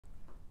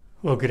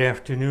Well, good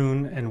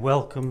afternoon and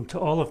welcome to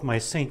all of my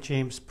St.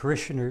 James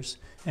parishioners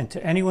and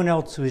to anyone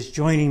else who is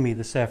joining me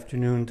this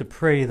afternoon to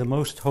pray the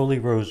Most Holy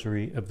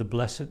Rosary of the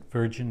Blessed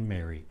Virgin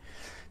Mary.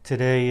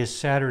 Today is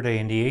Saturday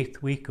in the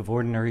 8th week of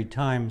Ordinary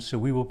Time, so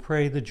we will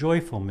pray the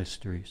joyful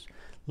mysteries.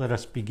 Let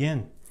us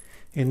begin.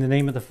 In the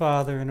name of the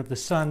Father, and of the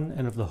Son,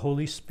 and of the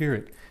Holy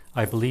Spirit.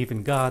 I believe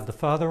in God, the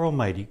Father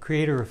Almighty,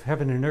 creator of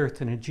heaven and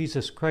earth, and in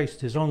Jesus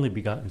Christ, his only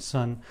begotten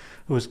Son,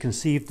 who was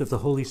conceived of the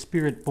Holy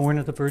Spirit, born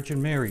of the Virgin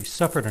Mary,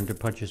 suffered under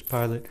Pontius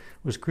Pilate,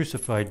 was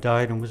crucified,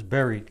 died, and was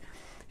buried.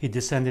 He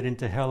descended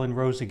into hell and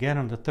rose again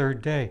on the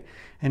third day,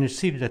 and is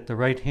seated at the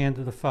right hand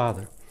of the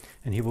Father.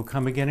 And he will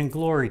come again in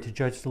glory to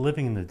judge the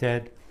living and the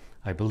dead.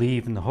 I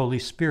believe in the Holy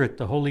Spirit,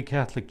 the Holy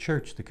Catholic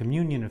Church, the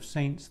communion of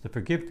saints, the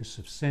forgiveness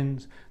of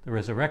sins, the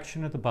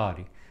resurrection of the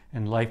body,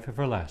 and life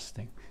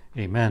everlasting.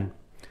 Amen.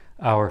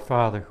 Our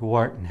Father, who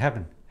art in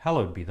heaven,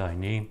 hallowed be thy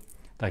name.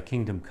 Thy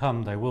kingdom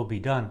come, thy will be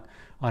done,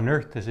 on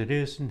earth as it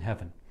is in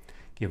heaven.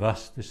 Give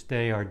us this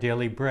day our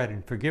daily bread,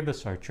 and forgive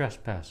us our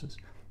trespasses,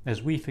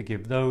 as we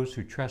forgive those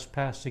who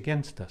trespass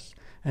against us.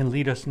 And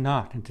lead us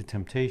not into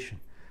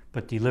temptation,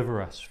 but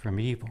deliver us from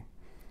evil.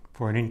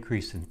 For an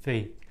increase in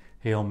faith,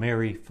 Hail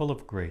Mary, full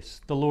of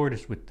grace, the Lord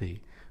is with thee.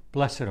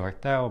 Blessed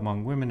art thou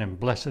among women, and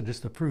blessed is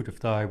the fruit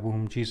of thy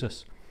womb,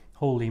 Jesus.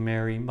 Holy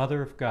Mary,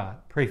 Mother of God,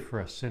 pray for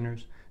us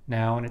sinners,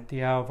 now and at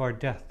the hour of our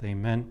death.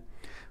 Amen.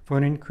 For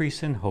an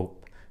increase in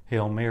hope,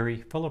 Hail Mary,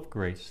 full of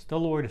grace, the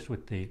Lord is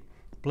with thee.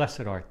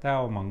 Blessed art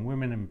thou among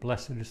women, and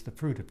blessed is the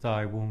fruit of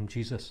thy womb,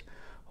 Jesus.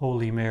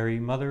 Holy Mary,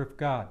 Mother of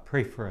God,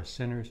 pray for us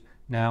sinners,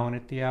 now and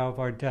at the hour of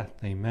our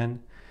death.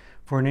 Amen.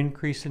 For an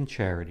increase in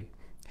charity,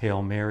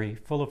 Hail Mary,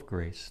 full of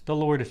grace, the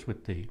Lord is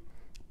with thee.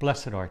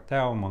 Blessed art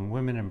thou among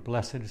women, and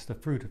blessed is the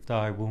fruit of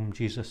thy womb,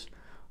 Jesus.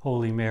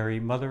 Holy Mary,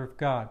 Mother of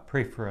God,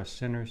 pray for us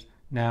sinners,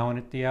 now and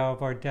at the hour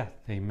of our death.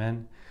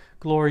 Amen.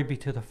 Glory be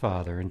to the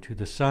Father, and to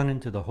the Son,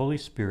 and to the Holy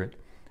Spirit,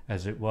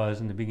 as it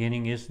was in the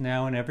beginning, is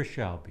now, and ever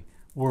shall be,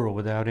 world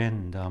without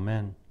end.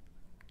 Amen.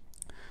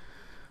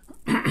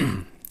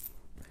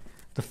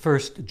 The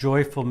first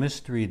joyful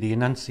mystery, the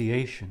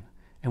Annunciation.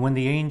 And when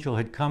the angel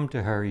had come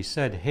to her, he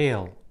said,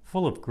 Hail,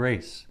 full of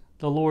grace,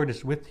 the Lord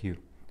is with you.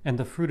 And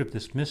the fruit of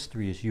this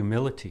mystery is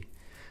humility.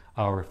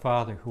 Our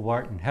Father, who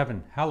art in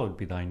heaven, hallowed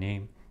be thy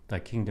name. Thy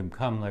kingdom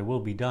come, thy will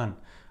be done,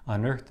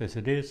 on earth as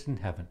it is in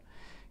heaven.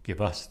 Give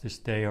us this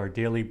day our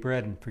daily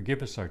bread, and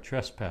forgive us our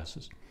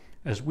trespasses,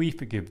 as we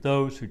forgive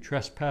those who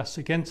trespass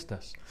against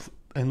us.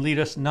 And lead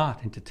us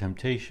not into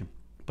temptation,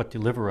 but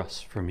deliver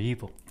us from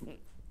evil.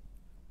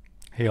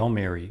 Hail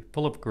Mary,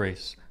 full of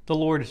grace, the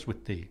Lord is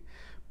with thee.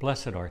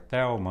 Blessed art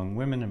thou among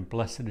women, and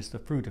blessed is the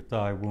fruit of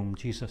thy womb,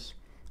 Jesus.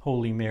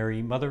 Holy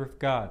Mary, Mother of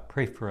God,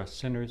 pray for us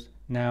sinners,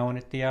 now and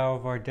at the hour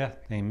of our death.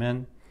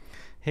 Amen.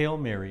 Hail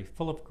Mary,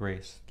 full of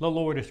grace, the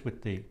Lord is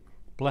with thee.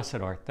 Blessed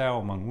art thou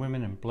among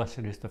women, and blessed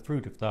is the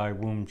fruit of thy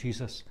womb,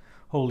 Jesus.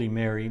 Holy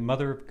Mary,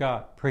 Mother of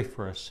God, pray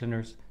for us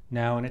sinners,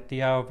 now and at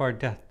the hour of our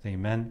death.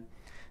 Amen.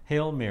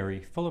 Hail Mary,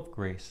 full of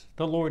grace,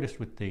 the Lord is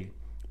with thee.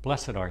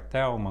 Blessed art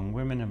thou among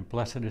women, and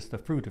blessed is the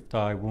fruit of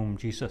thy womb,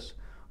 Jesus.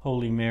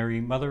 Holy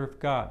Mary, Mother of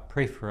God,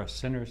 pray for us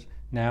sinners,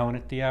 now and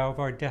at the hour of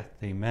our death.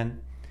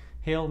 Amen.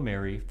 Hail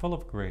Mary, full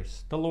of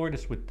grace, the Lord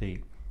is with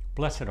thee.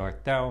 Blessed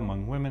art thou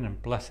among women, and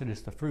blessed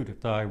is the fruit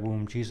of thy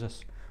womb,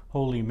 Jesus.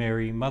 Holy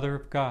Mary, Mother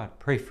of God,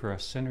 pray for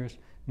us sinners,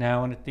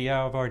 now and at the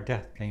hour of our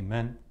death.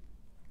 Amen.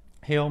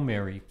 Hail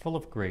Mary, full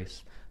of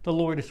grace, the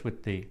Lord is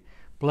with thee.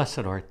 Blessed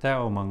art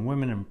thou among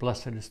women, and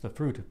blessed is the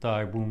fruit of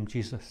thy womb,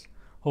 Jesus.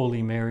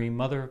 Holy Mary,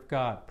 Mother of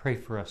God, pray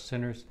for us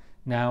sinners,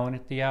 now and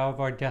at the hour of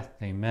our death.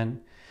 Amen.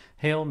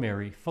 Hail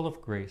Mary, full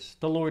of grace,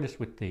 the Lord is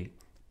with thee.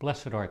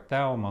 Blessed art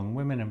thou among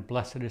women, and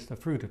blessed is the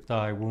fruit of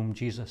thy womb,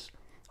 Jesus.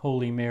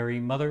 Holy Mary,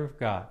 Mother of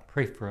God,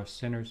 pray for us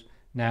sinners,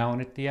 now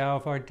and at the hour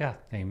of our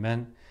death.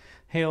 Amen.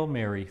 Hail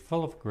Mary,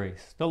 full of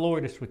grace, the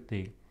Lord is with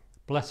thee.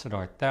 Blessed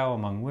art thou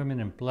among women,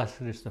 and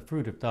blessed is the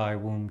fruit of thy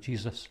womb,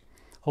 Jesus.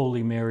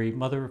 Holy Mary,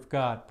 Mother of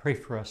God, pray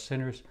for us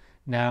sinners,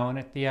 now and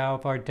at the hour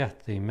of our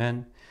death.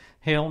 Amen.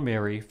 Hail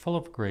Mary, full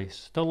of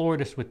grace, the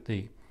Lord is with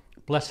thee.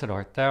 Blessed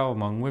art thou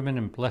among women,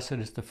 and blessed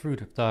is the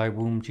fruit of thy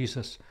womb,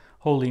 Jesus.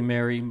 Holy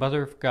Mary,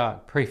 Mother of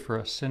God, pray for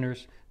us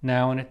sinners,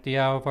 now and at the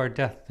hour of our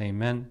death.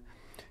 Amen.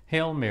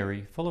 Hail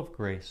Mary, full of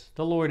grace,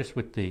 the Lord is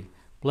with thee.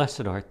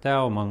 Blessed art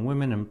thou among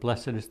women, and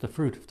blessed is the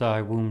fruit of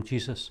thy womb,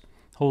 Jesus.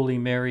 Holy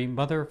Mary,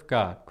 Mother of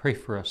God, pray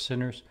for us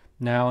sinners,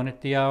 now and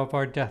at the hour of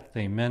our death.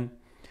 Amen.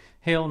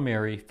 Hail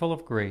Mary, full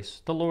of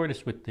grace, the Lord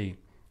is with thee.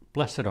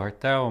 Blessed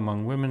art thou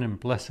among women, and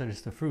blessed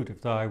is the fruit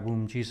of thy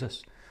womb,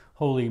 Jesus.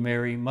 Holy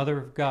Mary, Mother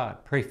of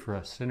God, pray for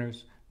us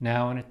sinners,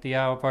 now and at the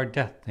hour of our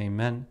death.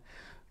 Amen.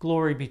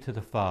 Glory be to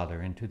the Father,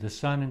 and to the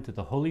Son, and to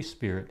the Holy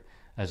Spirit,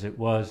 as it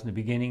was in the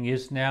beginning,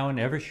 is now, and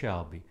ever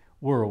shall be,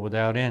 world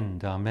without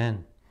end.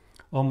 Amen.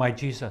 O my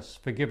Jesus,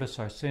 forgive us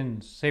our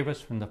sins, save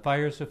us from the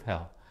fires of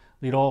hell,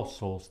 lead all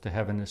souls to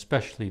heaven,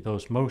 especially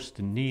those most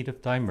in need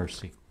of thy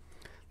mercy.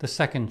 The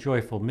second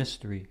joyful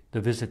mystery,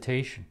 the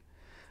Visitation.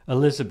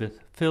 Elizabeth,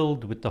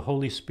 filled with the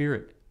Holy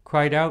Spirit,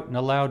 cried out in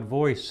a loud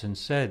voice and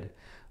said,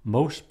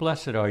 Most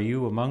blessed are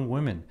you among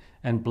women,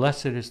 and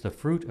blessed is the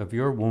fruit of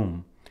your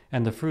womb.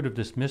 And the fruit of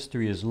this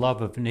mystery is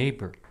love of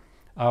neighbor.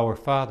 Our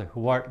Father,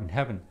 who art in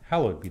heaven,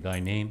 hallowed be thy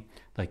name.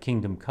 Thy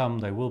kingdom come,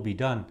 thy will be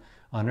done,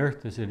 on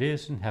earth as it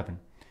is in heaven.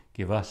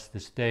 Give us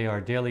this day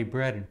our daily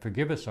bread, and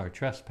forgive us our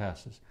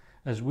trespasses,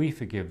 as we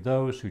forgive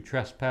those who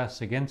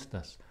trespass against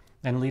us.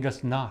 And lead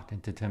us not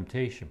into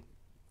temptation,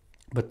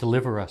 but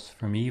deliver us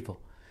from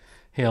evil.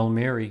 Hail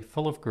Mary,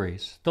 full of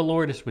grace, the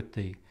Lord is with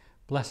thee.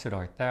 Blessed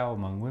art thou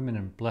among women,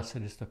 and blessed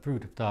is the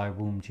fruit of thy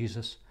womb,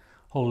 Jesus.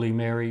 Holy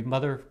Mary,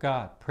 Mother of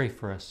God, pray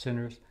for us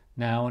sinners,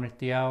 now and at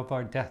the hour of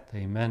our death.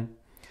 Amen.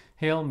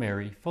 Hail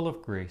Mary, full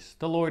of grace,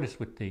 the Lord is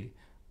with thee.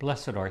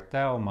 Blessed art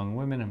thou among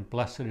women, and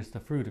blessed is the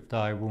fruit of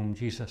thy womb,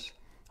 Jesus.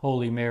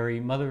 Holy Mary,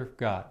 Mother of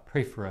God,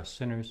 pray for us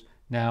sinners,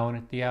 now and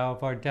at the hour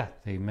of our death.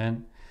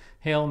 Amen.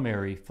 Hail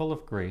Mary, full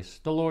of grace,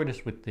 the Lord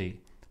is with thee.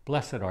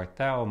 Blessed art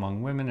thou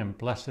among women, and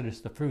blessed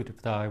is the fruit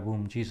of thy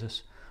womb,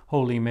 Jesus.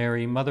 Holy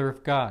Mary, Mother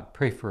of God,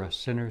 pray for us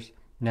sinners,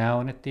 now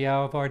and at the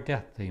hour of our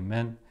death.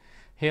 Amen.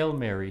 Hail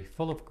Mary,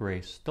 full of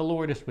grace, the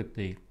Lord is with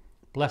thee.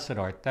 Blessed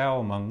art thou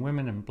among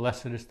women, and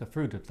blessed is the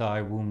fruit of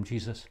thy womb,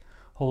 Jesus.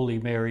 Holy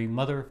Mary,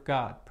 Mother of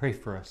God, pray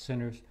for us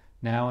sinners,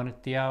 now and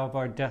at the hour of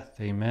our death.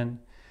 Amen.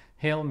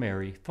 Hail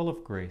Mary, full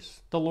of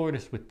grace, the Lord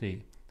is with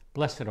thee.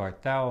 Blessed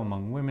art thou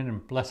among women,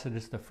 and blessed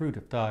is the fruit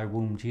of thy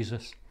womb,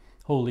 Jesus.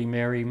 Holy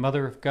Mary,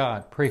 Mother of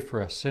God, pray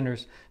for us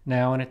sinners,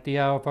 now and at the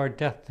hour of our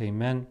death.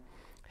 Amen.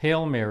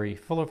 Hail Mary,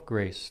 full of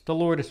grace, the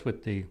Lord is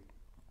with thee.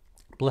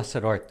 Blessed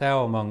art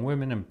thou among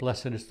women, and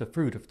blessed is the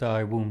fruit of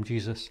thy womb,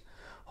 Jesus.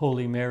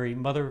 Holy Mary,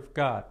 Mother of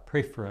God,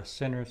 pray for us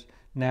sinners,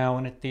 now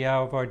and at the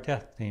hour of our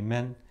death.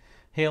 Amen.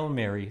 Hail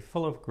Mary,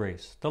 full of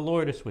grace, the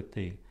Lord is with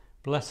thee.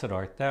 Blessed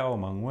art thou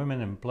among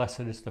women, and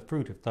blessed is the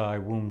fruit of thy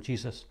womb,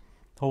 Jesus.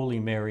 Holy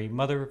Mary,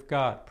 Mother of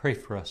God, pray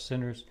for us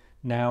sinners,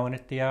 now and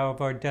at the hour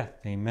of our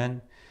death.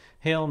 Amen.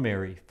 Hail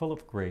Mary, full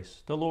of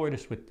grace, the Lord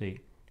is with thee.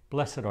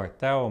 Blessed art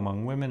thou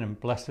among women, and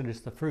blessed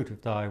is the fruit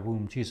of thy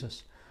womb,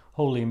 Jesus.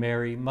 Holy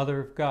Mary, Mother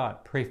of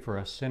God, pray for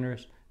us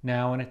sinners,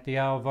 now and at the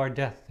hour of our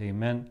death.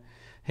 Amen.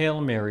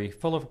 Hail Mary,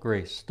 full of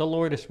grace, the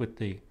Lord is with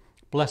thee.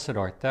 Blessed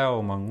art thou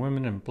among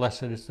women, and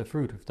blessed is the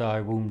fruit of thy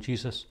womb,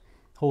 Jesus.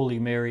 Holy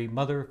Mary,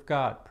 Mother of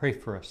God, pray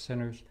for us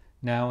sinners,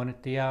 now and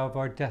at the hour of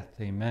our death.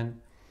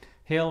 Amen.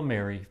 Hail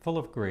Mary, full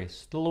of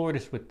grace, the Lord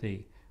is with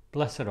thee.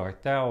 Blessed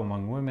art thou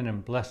among women,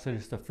 and blessed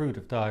is the fruit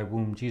of thy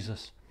womb,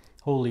 Jesus.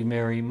 Holy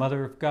Mary,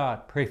 Mother of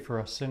God, pray for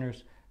us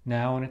sinners,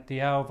 now and at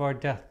the hour of our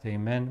death.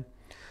 Amen.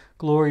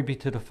 Glory be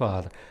to the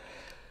Father,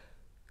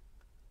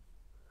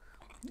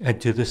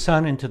 and to the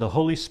Son, and to the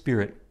Holy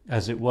Spirit,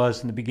 as it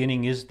was in the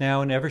beginning, is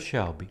now, and ever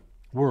shall be,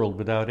 world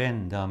without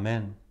end.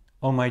 Amen.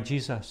 O my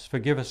Jesus,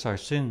 forgive us our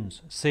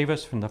sins, save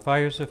us from the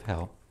fires of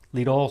hell,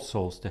 lead all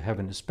souls to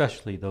heaven,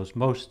 especially those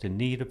most in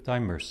need of thy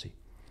mercy.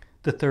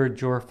 The third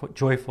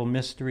joyful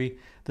mystery,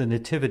 the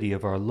Nativity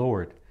of our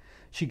Lord.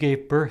 She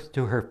gave birth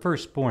to her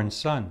firstborn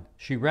Son.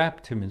 She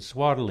wrapped him in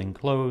swaddling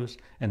clothes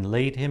and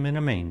laid him in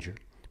a manger,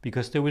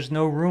 because there was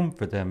no room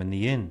for them in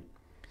the inn.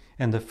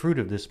 And the fruit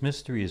of this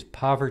mystery is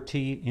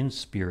poverty in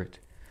spirit.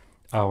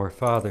 Our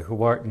Father,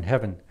 who art in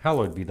heaven,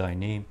 hallowed be thy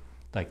name.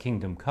 Thy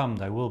kingdom come,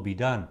 thy will be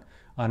done,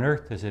 on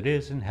earth as it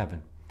is in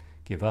heaven.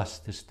 Give us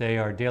this day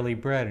our daily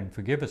bread, and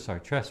forgive us our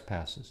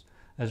trespasses,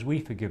 as we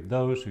forgive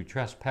those who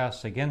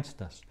trespass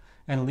against us.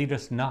 And lead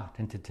us not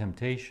into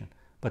temptation,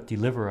 but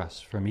deliver us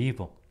from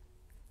evil.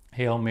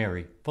 Hail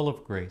Mary, full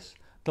of grace,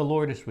 the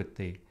Lord is with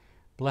thee.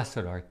 Blessed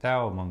art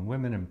thou among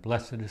women, and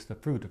blessed is the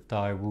fruit of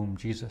thy womb,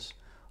 Jesus.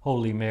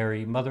 Holy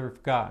Mary, Mother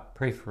of God,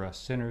 pray for us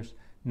sinners,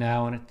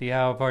 now and at the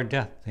hour of our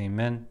death.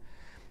 Amen.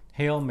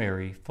 Hail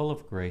Mary, full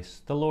of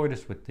grace, the Lord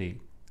is with thee.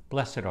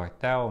 Blessed art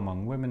thou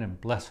among women,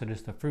 and blessed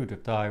is the fruit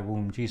of thy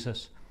womb,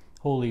 Jesus.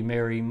 Holy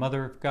Mary,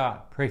 Mother of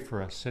God, pray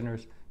for us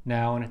sinners,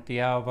 now and at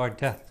the hour of our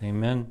death.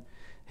 Amen.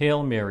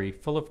 Hail Mary,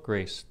 full of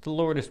grace, the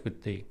Lord is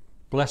with thee.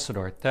 Blessed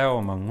art thou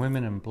among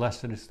women, and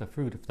blessed is the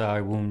fruit of thy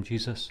womb,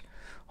 Jesus.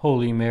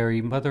 Holy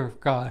Mary, Mother of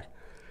God,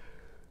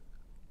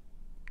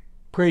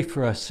 pray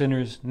for us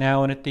sinners,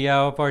 now and at the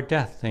hour of our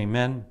death.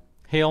 Amen.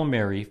 Hail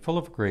Mary, full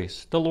of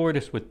grace, the Lord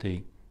is with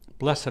thee.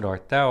 Blessed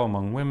art thou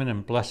among women,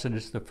 and blessed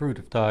is the fruit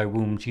of thy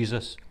womb,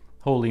 Jesus.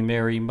 Holy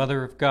Mary,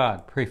 Mother of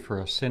God, pray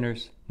for us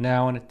sinners,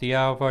 now and at the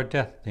hour of our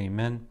death.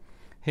 Amen.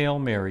 Hail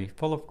Mary,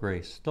 full of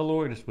grace, the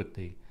Lord is with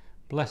thee.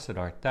 Blessed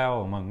art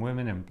thou among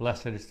women, and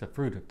blessed is the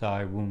fruit of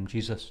thy womb,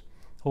 Jesus.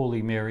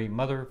 Holy Mary,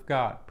 Mother of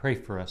God, pray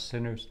for us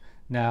sinners,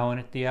 now and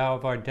at the hour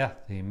of our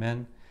death.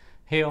 Amen.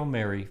 Hail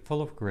Mary,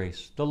 full of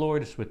grace, the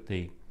Lord is with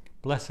thee.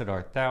 Blessed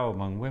art thou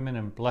among women,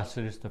 and blessed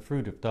is the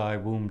fruit of thy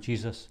womb,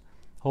 Jesus.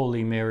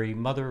 Holy Mary,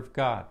 Mother of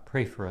God,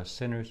 pray for us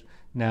sinners,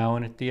 now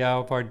and at the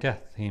hour of our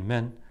death.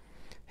 Amen.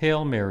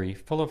 Hail Mary,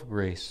 full of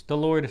grace, the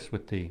Lord is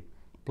with thee.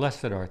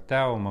 Blessed art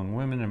thou among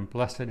women, and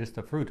blessed is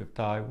the fruit of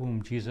thy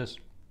womb, Jesus.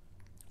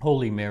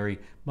 Holy Mary,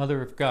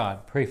 Mother of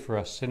God, pray for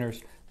us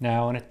sinners,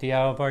 now and at the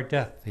hour of our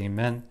death.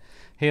 Amen.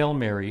 Hail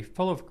Mary,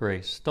 full of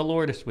grace, the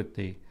Lord is with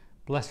thee.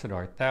 Blessed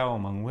art thou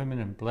among women,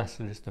 and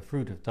blessed is the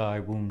fruit of thy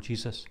womb,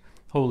 Jesus.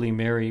 Holy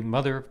Mary,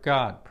 Mother of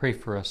God, pray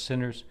for us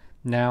sinners,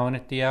 now and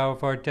at the hour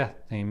of our death.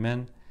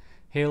 Amen.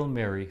 Hail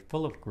Mary,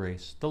 full of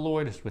grace, the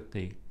Lord is with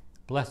thee.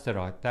 Blessed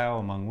art thou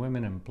among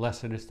women, and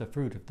blessed is the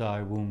fruit of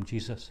thy womb,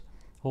 Jesus.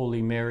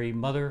 Holy Mary,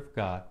 Mother of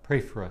God, pray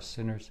for us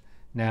sinners,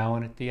 now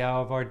and at the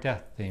hour of our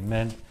death.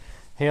 Amen.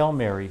 Hail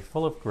Mary,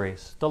 full of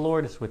grace, the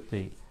Lord is with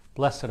thee.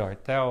 Blessed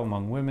art thou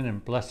among women,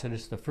 and blessed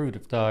is the fruit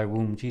of thy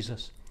womb,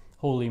 Jesus.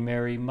 Holy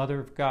Mary,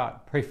 Mother of God,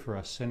 pray for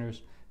us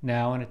sinners,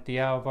 now and at the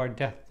hour of our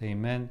death.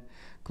 Amen.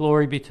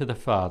 Glory be to the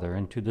Father,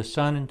 and to the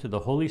Son, and to the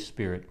Holy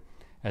Spirit,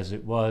 as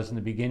it was in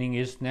the beginning,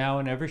 is now,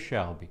 and ever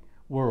shall be,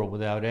 world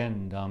without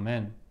end.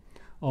 Amen.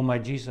 O my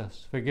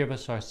Jesus, forgive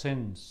us our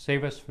sins,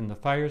 save us from the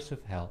fires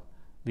of hell,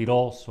 lead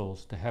all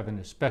souls to heaven,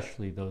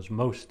 especially those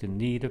most in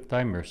need of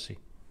thy mercy.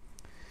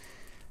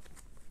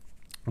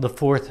 The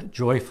fourth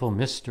joyful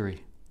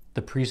mystery,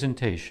 the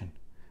Presentation.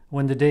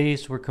 When the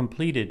days were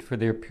completed for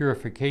their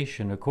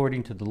purification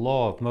according to the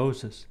law of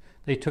Moses,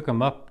 they took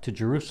him up to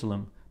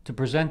Jerusalem to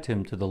present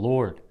him to the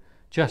Lord,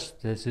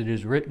 just as it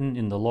is written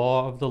in the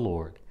law of the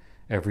Lord.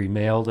 Every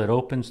male that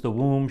opens the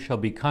womb shall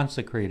be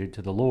consecrated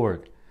to the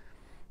Lord.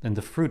 And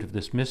the fruit of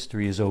this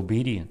mystery is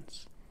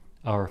obedience.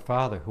 Our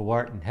Father, who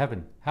art in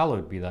heaven,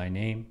 hallowed be thy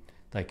name.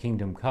 Thy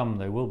kingdom come,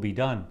 thy will be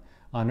done,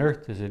 on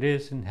earth as it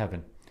is in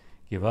heaven.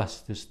 Give us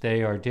this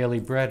day our daily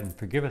bread, and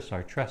forgive us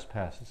our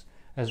trespasses,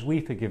 as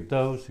we forgive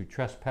those who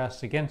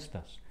trespass against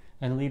us.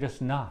 And lead us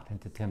not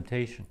into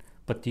temptation,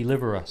 but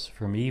deliver us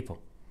from evil.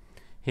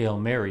 Hail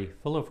Mary,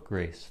 full of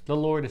grace, the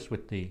Lord is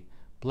with thee.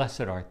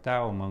 Blessed art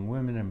thou among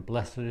women, and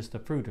blessed is the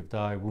fruit of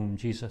thy womb,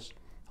 Jesus.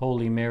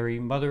 Holy Mary,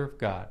 Mother of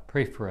God,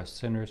 pray for us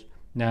sinners,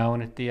 now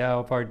and at the hour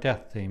of our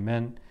death.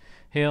 Amen.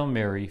 Hail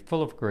Mary,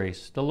 full of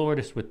grace, the Lord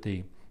is with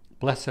thee.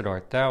 Blessed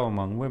art thou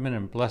among women,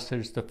 and blessed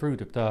is the fruit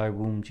of thy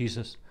womb,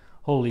 Jesus.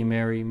 Holy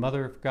Mary,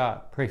 Mother of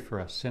God, pray for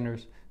us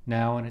sinners,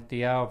 now and at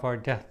the hour of our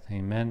death.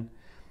 Amen.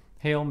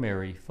 Hail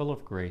Mary, full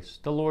of grace,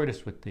 the Lord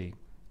is with thee.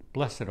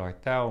 Blessed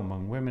art thou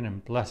among women,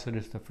 and blessed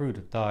is the fruit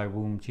of thy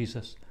womb,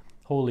 Jesus.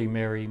 Holy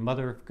Mary,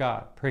 Mother of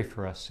God, pray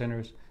for us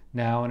sinners,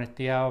 now and at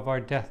the hour of our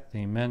death.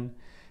 Amen.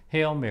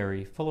 Hail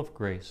Mary, full of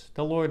grace,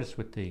 the Lord is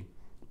with thee.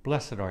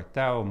 Blessed art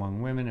thou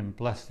among women, and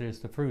blessed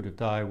is the fruit of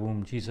thy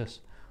womb, Jesus.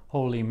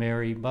 Holy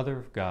Mary, Mother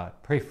of God,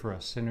 pray for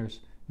us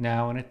sinners,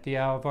 now and at the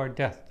hour of our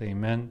death.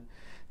 Amen.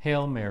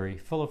 Hail Mary,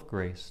 full of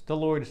grace, the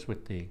Lord is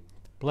with thee.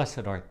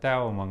 Blessed art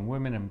thou among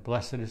women, and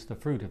blessed is the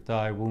fruit of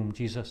thy womb,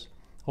 Jesus.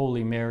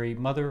 Holy Mary,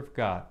 Mother of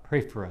God,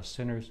 pray for us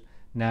sinners,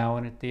 now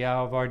and at the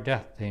hour of our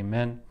death.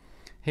 Amen.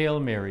 Hail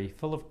Mary,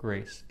 full of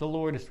grace, the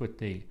Lord is with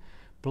thee.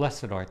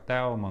 Blessed art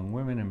thou among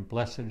women, and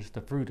blessed is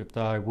the fruit of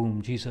thy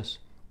womb, Jesus.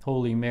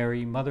 Holy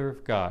Mary, Mother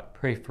of God,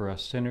 pray for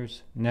us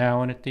sinners,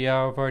 now and at the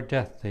hour of our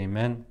death.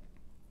 Amen.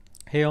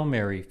 Hail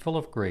Mary, full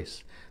of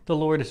grace, the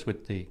Lord is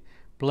with thee.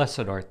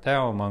 Blessed art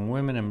thou among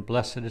women, and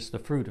blessed is the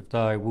fruit of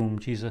thy womb,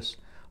 Jesus.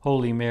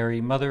 Holy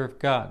Mary, Mother of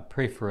God,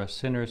 pray for us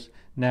sinners,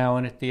 now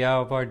and at the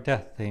hour of our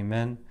death.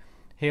 Amen.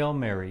 Hail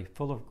Mary,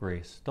 full of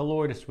grace, the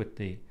Lord is with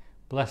thee.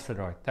 Blessed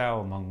art thou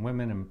among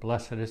women, and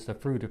blessed is the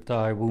fruit of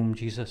thy womb,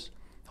 Jesus.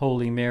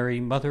 Holy Mary,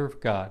 Mother of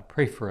God,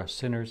 pray for us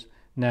sinners,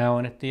 now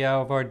and at the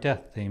hour of our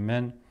death.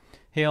 Amen.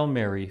 Hail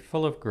Mary,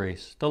 full of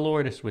grace, the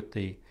Lord is with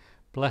thee.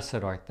 Blessed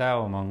art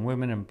thou among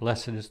women, and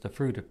blessed is the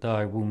fruit of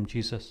thy womb,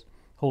 Jesus.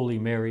 Holy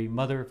Mary,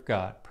 Mother of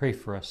God, pray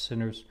for us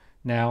sinners,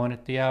 now and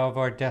at the hour of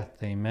our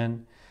death.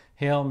 Amen.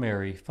 Hail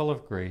Mary, full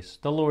of grace,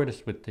 the Lord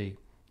is with thee.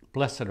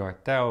 Blessed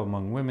art thou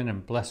among women,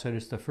 and blessed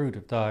is the fruit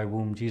of thy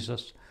womb,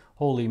 Jesus.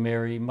 Holy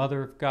Mary,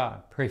 Mother of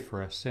God, pray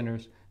for us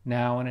sinners,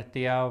 now and at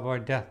the hour of our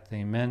death.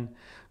 Amen.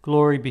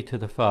 Glory be to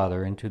the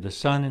Father, and to the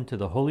Son, and to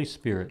the Holy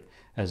Spirit,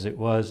 as it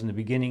was in the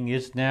beginning,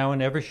 is now,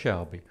 and ever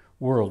shall be,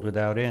 world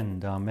without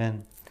end.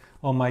 Amen.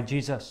 O my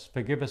Jesus,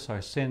 forgive us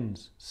our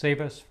sins, save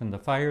us from the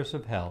fires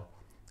of hell,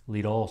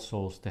 lead all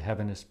souls to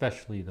heaven,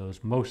 especially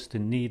those most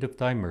in need of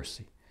thy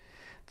mercy.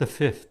 The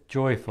fifth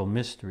joyful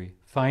mystery,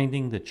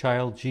 finding the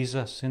child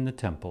Jesus in the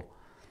temple.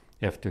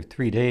 After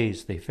 3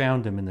 days they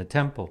found him in the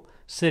temple,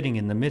 sitting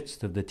in the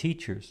midst of the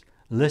teachers,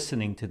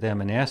 listening to them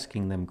and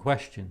asking them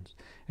questions.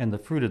 And the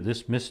fruit of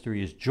this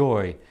mystery is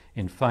joy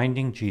in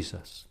finding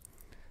Jesus.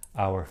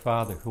 Our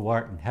Father, who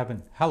art in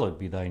heaven, hallowed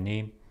be thy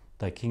name.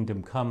 Thy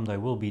kingdom come, thy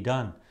will be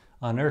done,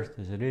 on earth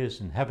as it is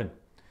in heaven.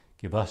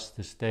 Give us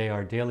this day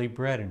our daily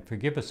bread, and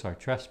forgive us our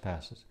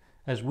trespasses,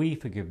 as we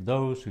forgive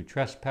those who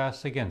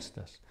trespass against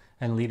us.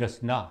 And lead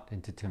us not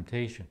into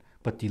temptation,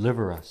 but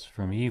deliver us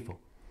from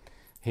evil.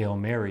 Hail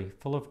Mary,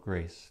 full of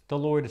grace, the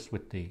Lord is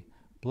with thee.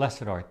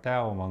 Blessed art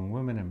thou among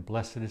women, and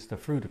blessed is the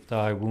fruit of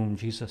thy womb,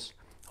 Jesus.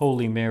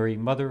 Holy Mary,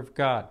 Mother of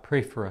God,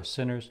 pray for us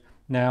sinners,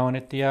 now and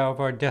at the hour of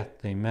our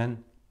death.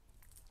 Amen.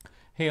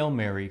 Hail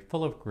Mary,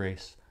 full of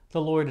grace,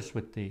 the Lord is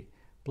with thee.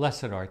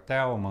 Blessed art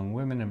thou among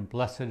women, and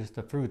blessed is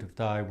the fruit of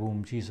thy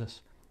womb,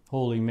 Jesus.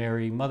 Holy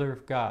Mary, Mother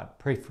of God,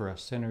 pray for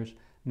us sinners,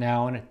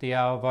 now and at the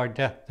hour of our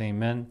death.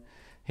 Amen.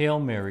 Hail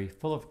Mary,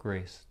 full of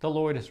grace, the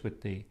Lord is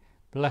with thee.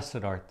 Blessed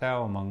art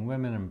thou among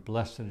women, and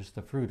blessed is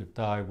the fruit of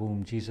thy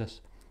womb,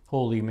 Jesus.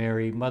 Holy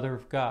Mary, Mother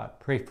of God,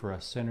 pray for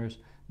us sinners,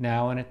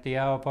 now and at the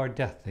hour of our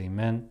death.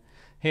 Amen.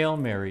 Hail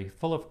Mary,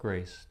 full of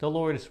grace, the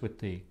Lord is with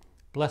thee.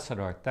 Blessed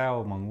art thou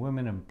among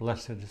women, and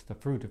blessed is the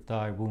fruit of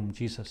thy womb,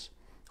 Jesus.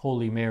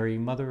 Holy Mary,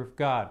 Mother of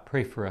God,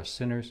 pray for us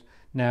sinners,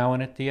 now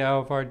and at the hour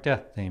of our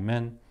death.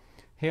 Amen.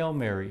 Hail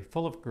Mary,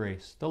 full of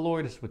grace, the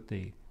Lord is with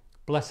thee.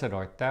 Blessed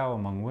art thou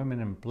among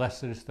women, and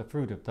blessed is the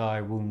fruit of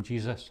thy womb,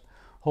 Jesus.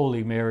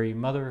 Holy Mary,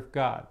 Mother of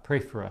God, pray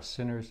for us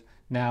sinners,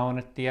 now and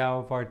at the hour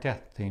of our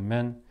death.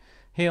 Amen.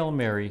 Hail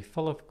Mary,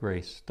 full of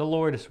grace, the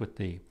Lord is with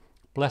thee.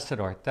 Blessed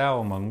art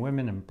thou among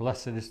women, and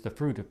blessed is the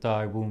fruit of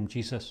thy womb,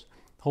 Jesus.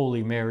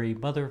 Holy Mary,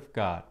 Mother of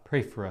God,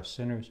 pray for us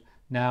sinners,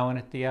 now and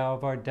at the hour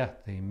of our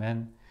death.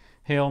 Amen.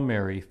 Hail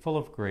Mary, full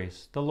of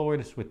grace, the Lord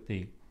is with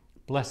thee.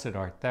 Blessed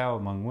art thou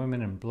among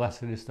women, and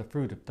blessed is the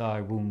fruit of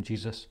thy womb,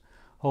 Jesus.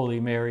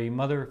 Holy Mary,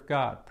 Mother of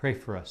God, pray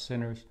for us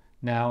sinners,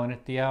 now and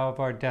at the hour of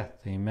our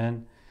death.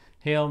 Amen.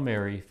 Hail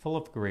Mary, full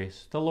of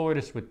grace, the Lord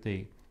is with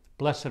thee.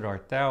 Blessed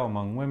art thou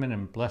among women,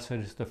 and blessed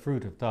is the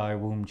fruit of thy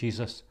womb,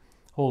 Jesus.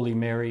 Holy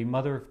Mary,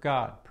 Mother of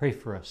God, pray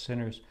for us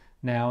sinners,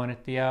 now and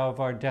at the hour of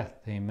our death.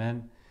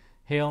 Amen.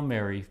 Hail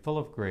Mary, full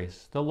of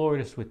grace, the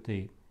Lord is with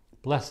thee.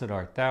 Blessed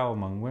art thou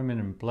among women,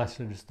 and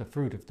blessed is the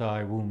fruit of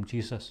thy womb,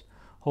 Jesus.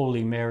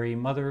 Holy Mary,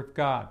 Mother of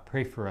God,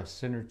 pray for us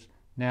sinners,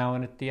 now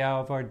and at the hour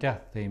of our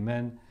death.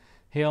 Amen.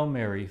 Hail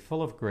Mary,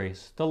 full of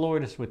grace, the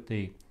Lord is with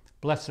thee.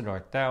 Blessed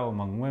art thou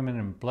among women,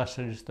 and blessed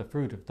is the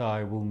fruit of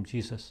thy womb,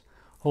 Jesus.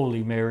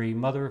 Holy Mary,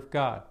 Mother of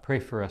God, pray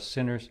for us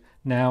sinners,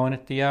 now and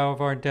at the hour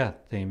of our death.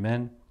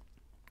 Amen.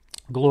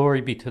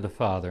 Glory be to the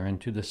Father, and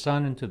to the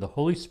Son, and to the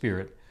Holy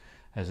Spirit,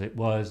 as it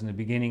was in the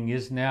beginning,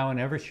 is now, and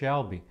ever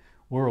shall be,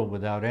 world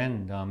without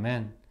end.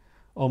 Amen.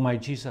 O my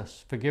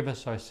Jesus, forgive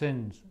us our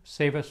sins,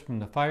 save us from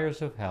the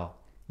fires of hell,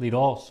 lead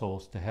all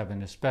souls to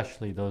heaven,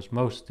 especially those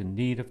most in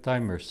need of thy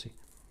mercy.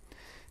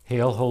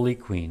 Hail, Holy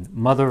Queen,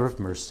 Mother of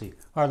Mercy,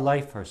 our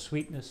life, our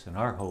sweetness, and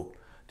our hope.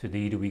 To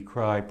thee do we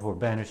cry, poor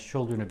banished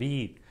children of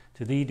Eve.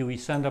 To thee do we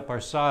send up our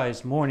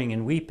sighs, mourning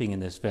and weeping in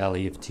this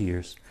valley of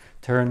tears.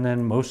 Turn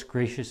then, most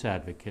gracious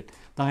Advocate,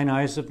 thine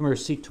eyes of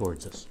mercy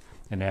towards us,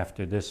 and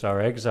after this our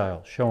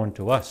exile, show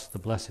unto us the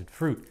blessed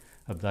fruit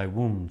of thy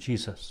womb,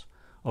 Jesus.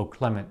 O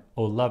clement,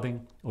 O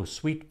loving, O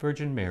sweet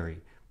Virgin Mary,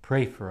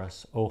 pray for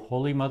us, O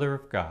Holy Mother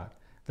of God,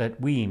 that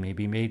we may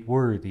be made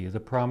worthy of the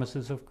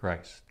promises of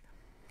Christ.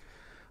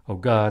 O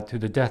God, through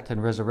the death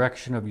and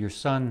resurrection of your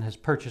Son, has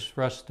purchased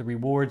for us the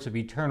rewards of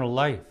eternal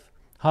life.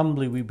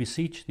 Humbly we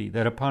beseech thee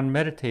that upon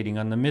meditating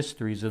on the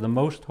mysteries of the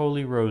most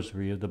holy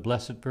Rosary of the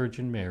Blessed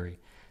Virgin Mary,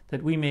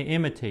 that we may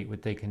imitate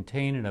what they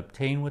contain and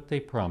obtain what they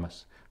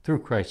promise, through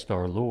Christ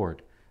our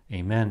Lord.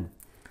 Amen.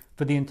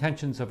 For the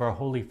intentions of our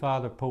Holy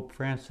Father, Pope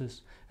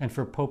Francis, and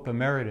for Pope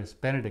Emeritus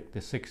Benedict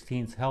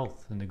XVI's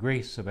health and the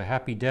grace of a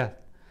happy death,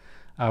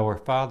 Our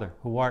Father,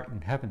 who art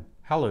in heaven,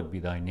 hallowed be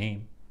thy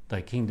name.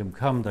 Thy kingdom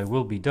come, thy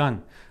will be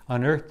done,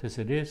 on earth as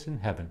it is in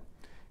heaven.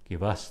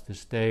 Give us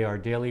this day our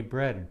daily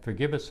bread, and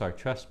forgive us our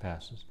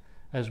trespasses,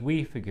 as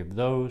we forgive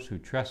those who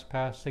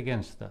trespass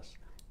against us.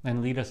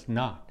 And lead us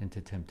not into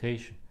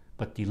temptation,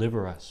 but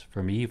deliver us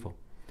from evil.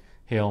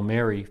 Hail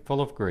Mary, full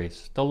of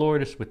grace, the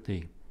Lord is with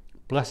thee.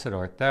 Blessed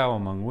art thou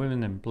among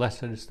women, and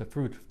blessed is the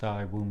fruit of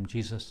thy womb,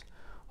 Jesus.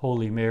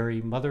 Holy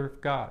Mary, Mother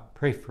of God,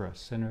 pray for us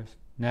sinners,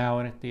 now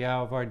and at the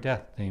hour of our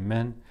death.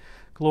 Amen.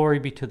 Glory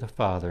be to the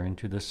Father, and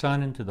to the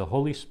Son, and to the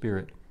Holy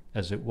Spirit,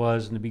 as it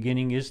was in the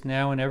beginning, is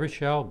now, and ever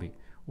shall be,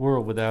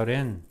 world without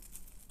end.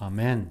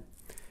 Amen.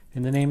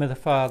 In the name of the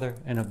Father,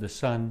 and of the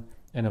Son,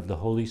 and of the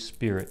Holy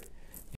Spirit.